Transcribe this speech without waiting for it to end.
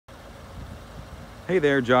Hey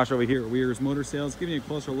there, Josh over here at Weir's Motor Sales, giving you a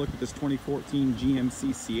closer look at this 2014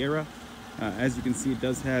 GMC Sierra. As you can see, it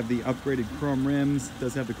does have the upgraded chrome rims,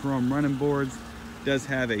 does have the chrome running boards, does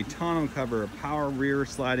have a tonneau cover, a power rear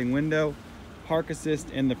sliding window, park assist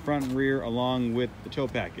in the front and rear along with the tow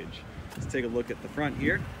package. Let's take a look at the front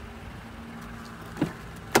here.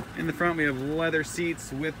 In the front we have leather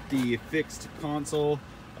seats with the fixed console,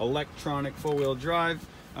 electronic four-wheel drive,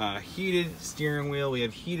 heated steering wheel, we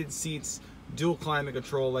have heated seats, dual climate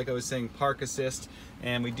control, like I was saying, park assist,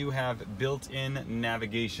 and we do have built-in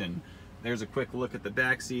navigation. There's a quick look at the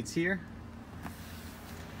back seats here.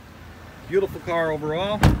 Beautiful car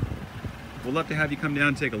overall. We'd love to have you come down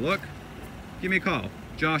and take a look. Give me a call,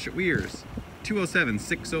 Josh at Weir's,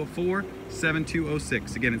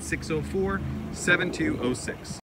 207-604-7206. Again, it's 604-7206.